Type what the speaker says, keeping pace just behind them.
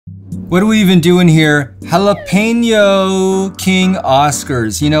What are we even doing here? Jalapeno King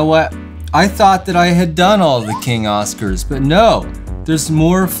Oscars. You know what? I thought that I had done all the King Oscars, but no. There's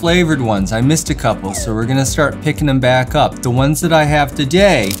more flavored ones. I missed a couple, so we're gonna start picking them back up. The ones that I have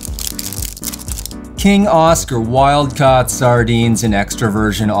today, King Oscar wild caught sardines in extra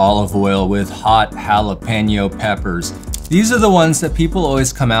virgin olive oil with hot jalapeno peppers. These are the ones that people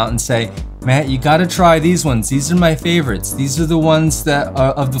always come out and say, Matt, you gotta try these ones. These are my favorites. These are the ones that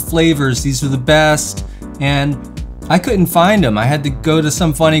are of the flavors. These are the best. And I couldn't find them. I had to go to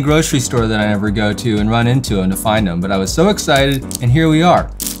some funny grocery store that I never go to and run into them to find them. But I was so excited, and here we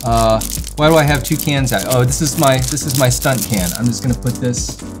are. Why do I have two cans out? Oh, this is my stunt can. I'm just gonna put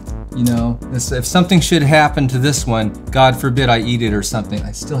this, you know, this, if something should happen to this one, God forbid I eat it or something,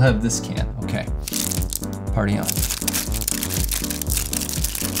 I still have this can. Okay, party on.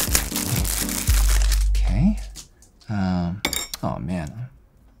 Okay, oh man,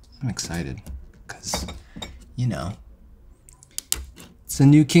 I'm excited because, you know, it's a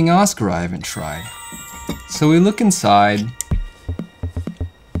new King Oscar I haven't tried. So we look inside.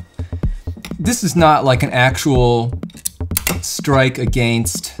 This is not like an actual strike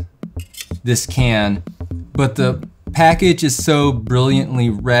against this can, but the package is so brilliantly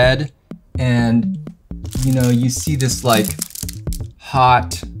red, and you know, you see this like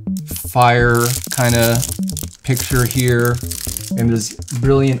hot fire kind of picture here, and there's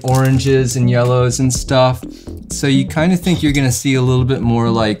brilliant oranges and yellows and stuff. So you kind of think you're gonna see a little bit more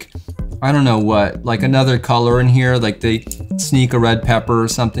like, I don't know what, like another color in here, like they sneak a red pepper or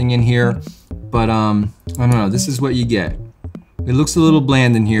something in here. But I don't know, this is what you get. It looks a little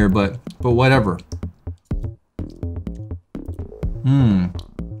bland in here, but whatever.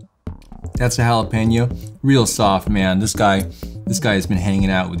 That's a jalapeno. Real soft, man. This guy has been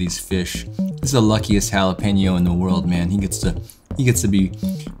hanging out with these fish. This is the luckiest jalapeno in the world, man. He gets to be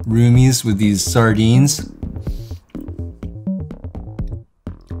roomies with these sardines.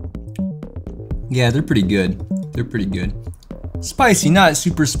 Yeah, they're pretty good. They're pretty good. Spicy, not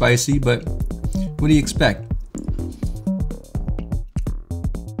super spicy, but what do you expect?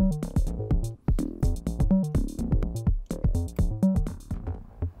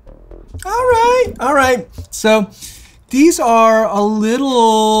 All right. So these are a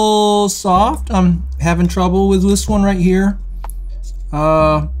little soft. I'm having trouble with this one right here.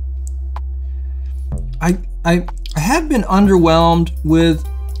 I have been underwhelmed with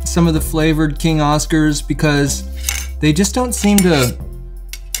some of the flavored King Oscars because they just don't seem to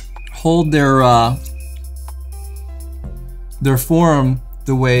hold their form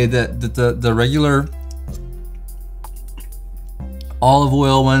the way that the regular olive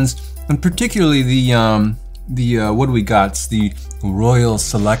oil ones, and particularly the what do we got? It's the Royal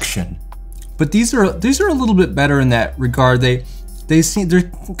Selection. But these are a little bit better in that regard. They're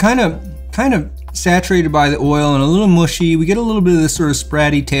kind of saturated by the oil and a little mushy. We get a little bit of this sort of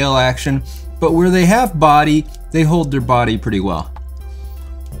spratty tail action, but where they have body, they hold their body pretty well.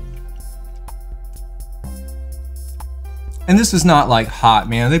 And this is not like hot,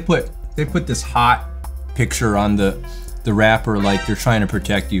 man. They put this hot picture on the wrapper like they're trying to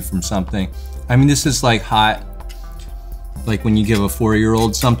protect you from something. I mean, this is like hot, like when you give a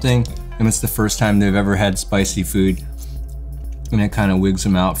 4-year-old something and it's the first time they've ever had spicy food, and it kind of wigs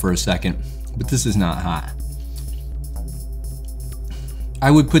them out for a second. But this is not hot.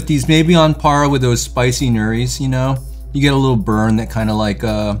 I would put these maybe on par with those spicy Nuris, you know? You get a little burn that kind of like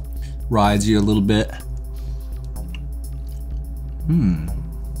rides you a little bit.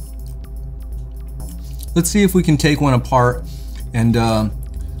 Let's see if we can take one apart, and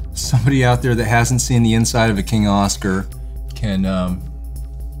somebody out there that hasn't seen the inside of a King Oscar can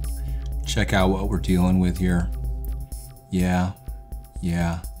check out what we're dealing with here. Yeah.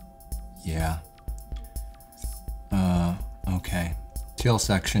 Okay. Tail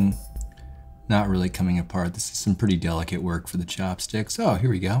section, not really coming apart. This is some pretty delicate work for the chopsticks. Oh, here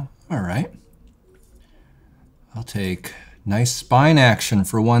we go. All right. I'll take nice spine action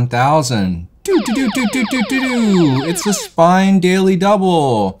for 1,000. It's a spine daily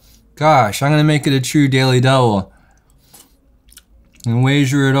double. Gosh, I'm gonna make it a true daily double and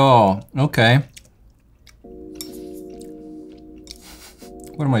wager it all. Okay.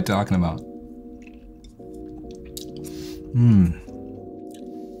 What am I talking about?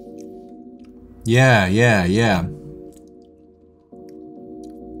 Yeah.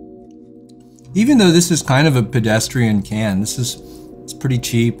 Even though this is kind of a pedestrian can, it's pretty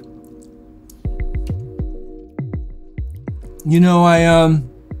cheap. You know,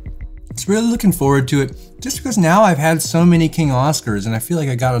 it's really looking forward to it, just because now I've had so many King Oscars and I feel like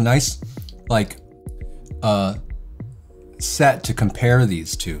I got a nice, like, set to compare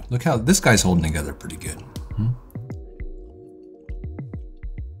these two. Look how this guy's holding together pretty good.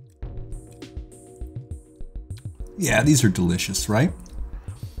 Yeah, these are delicious, right?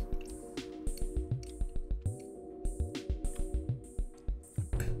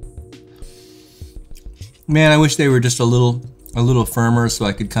 Man, I wish they were just a little firmer so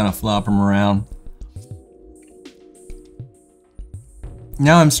I could kind of flop them around.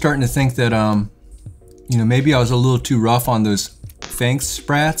 Now I'm starting to think that, you know, maybe I was a little too rough on those Fanks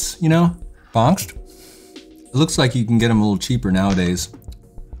sprats, you know, bonked. It looks like you can get them a little cheaper nowadays.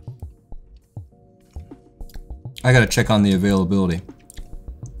 I gotta check on the availability.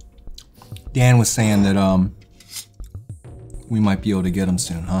 Dan was saying that we might be able to get them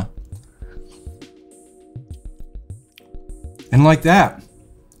soon, huh? And like that,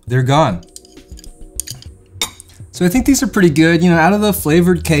 they're gone. So I think these are pretty good. You know, out of the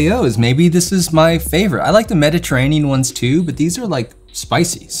flavored KOs, maybe this is my favorite. I like the Mediterranean ones too, but these are like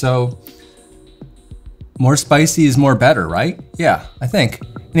spicy. So more spicy is more better, right? Yeah, I think.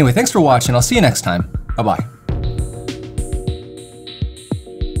 Anyway, thanks for watching. I'll see you next time. Bye-bye.